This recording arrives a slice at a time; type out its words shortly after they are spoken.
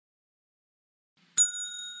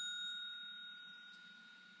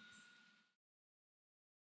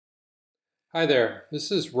Hi there,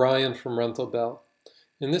 this is Ryan from RentalBell.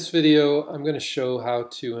 In this video, I'm going to show how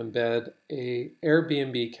to embed a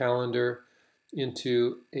Airbnb calendar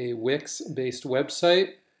into a WIX-based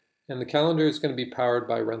website, and the calendar is going to be powered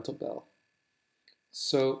by RentalBell.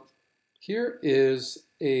 So here is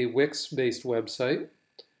a WIX-based website.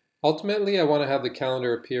 Ultimately, I want to have the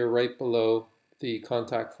calendar appear right below the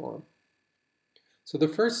contact form. So the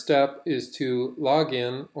first step is to log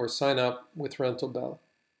in or sign up with RentalBell.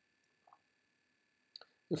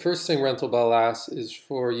 The first thing RentalBell asks is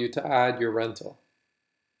for you to add your rental.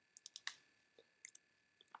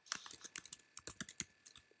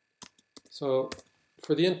 So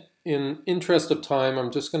for the in interest of time,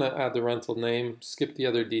 I'm just going to add the rental name, skip the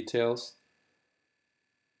other details.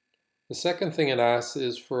 The second thing it asks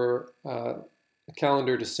is for a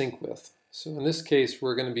calendar to sync with. So in this case,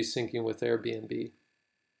 we're going to be syncing with Airbnb.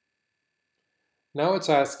 Now it's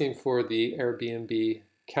asking for the Airbnb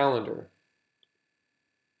calendar.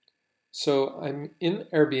 So I'm in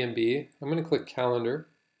Airbnb. I'm going to click Calendar.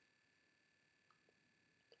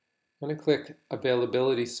 I'm going to click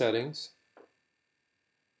Availability Settings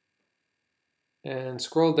and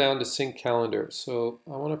scroll down to Sync Calendar. So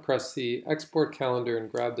I want to press the Export Calendar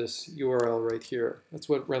and grab this URL right here. That's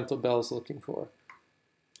what RentalBell is looking for.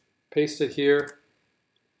 Paste it here.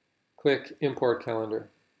 Click Import Calendar.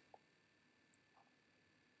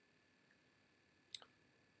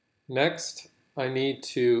 Next, I need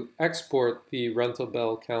to export the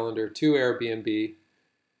RentalBell calendar to Airbnb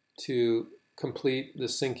to complete the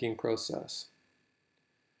syncing process.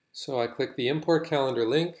 So I click the Import Calendar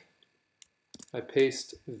link, I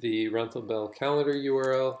paste the RentalBell calendar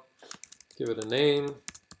URL, give it a name,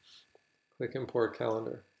 click Import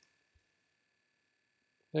Calendar.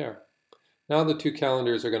 There. Now the two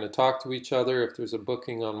calendars are going to talk to each other. If there's a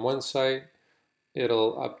booking on one site,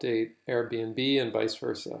 it'll update Airbnb and vice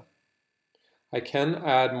versa. I can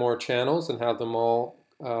add more channels and have them all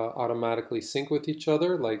automatically sync with each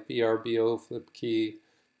other, like VRBO, FlipKey,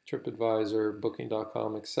 TripAdvisor,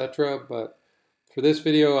 Booking.com, etc. But for this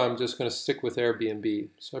video, I'm just going to stick with Airbnb.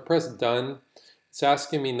 So I press Done. It's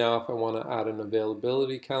asking me now if I want to add an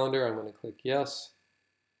availability calendar. I'm going to click Yes.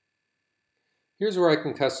 Here's where I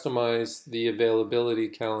can customize the availability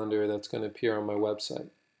calendar that's going to appear on my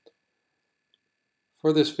website.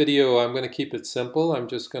 For this video, I'm going to keep it simple. I'm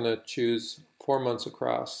just going to choose 4 months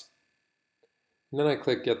across. And then I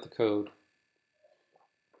click Get the Code.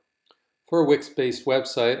 For a WIX-based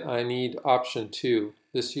website, I need option 2,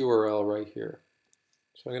 this URL right here.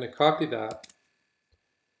 So I'm going to copy that.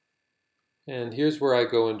 And here's where I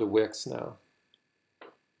go into WIX now.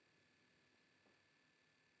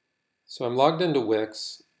 So I'm logged into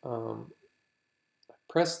WIX.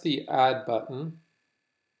 Press the Add button.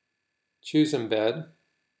 Choose Embed.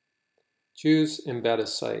 Choose Embed a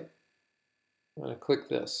Site. I'm going to click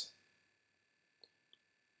this.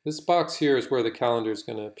 This box here is where the calendar is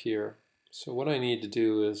going to appear. So what I need to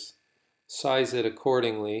do is size it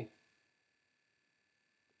accordingly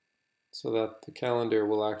so that the calendar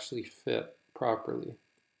will actually fit properly.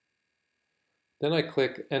 Then I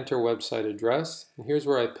click Enter Website Address, and here's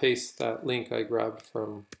where I paste that link I grabbed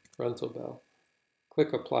from RentalBell.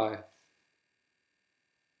 Click Apply.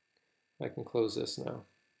 I can close this now.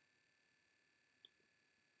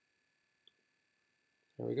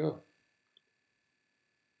 There we go.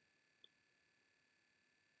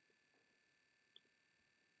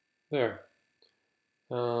 There.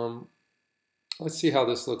 Let's see how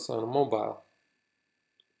this looks on a mobile.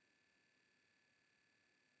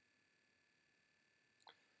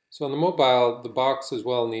 So on the mobile, the box as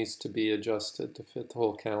well needs to be adjusted to fit the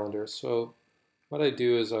whole calendar. So what I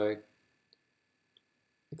do is I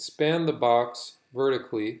expand the box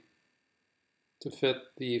vertically to fit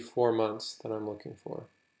the 4 months that I'm looking for.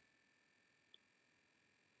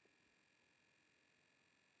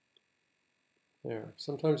 There.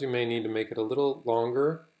 Sometimes you may need to make it a little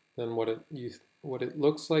longer than what it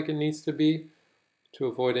looks like it needs to be to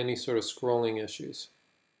avoid any sort of scrolling issues.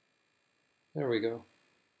 There we go.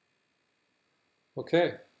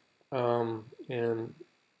 Okay, and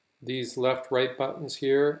these left-right buttons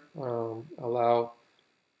here allow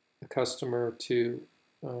the customer to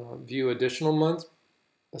view additional months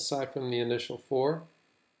aside from the initial 4.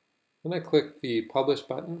 Then I click the Publish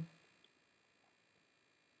button,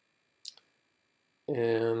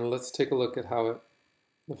 and let's take a look at how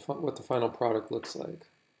what the final product looks like.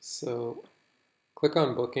 So click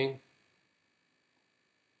on Booking,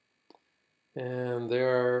 and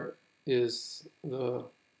there is the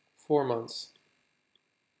 4 months.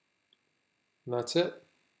 And that's it.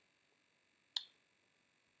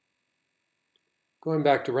 Going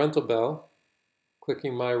back to RentalBell,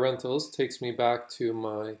 Clicking My Rentals takes me back to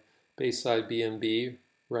my Bayside B&B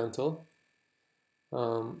rental.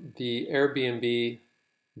 The Airbnb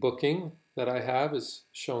booking that I have is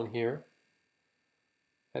shown here.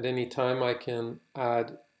 At any time I can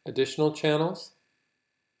add additional channels,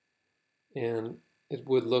 and it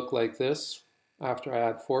would look like this after I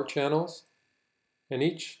add 4 channels, and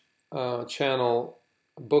each channel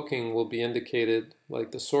booking will be indicated,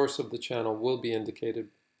 like the source of the channel will be indicated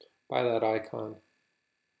by that icon.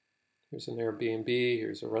 Here's an Airbnb,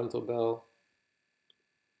 here's a RentalBell,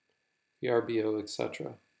 VRBO,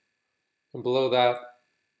 etc. And below that,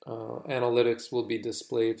 analytics will be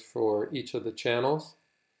displayed for each of the channels.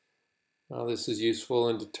 This is useful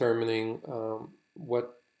in determining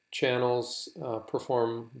what channels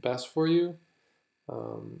perform best for you.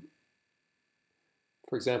 For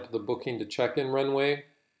example, the booking to check-in runway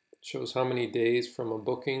shows how many days from a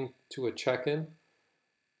booking to a check-in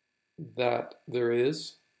that there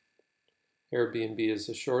is. Airbnb is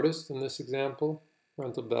the shortest in this example.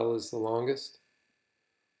 RentalBell is the longest.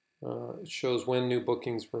 It shows when new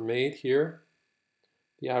bookings were made here.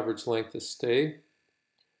 The average length of stay.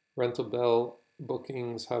 RentalBell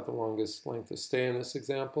bookings have the longest length of stay in this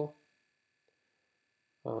example.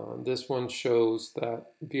 This one shows that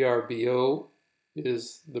VRBO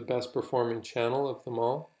is the best performing channel of them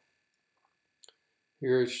all.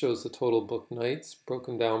 Here it shows the total booked nights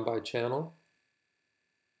broken down by channel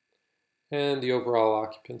and the overall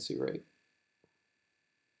occupancy rate.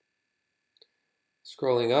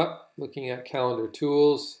 Scrolling up, looking at calendar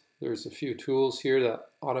tools, there's a few tools here that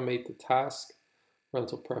automate the task.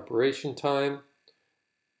 Rental preparation time,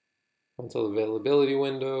 rental availability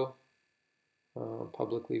window,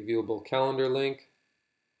 publicly viewable calendar link,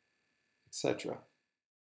 etc.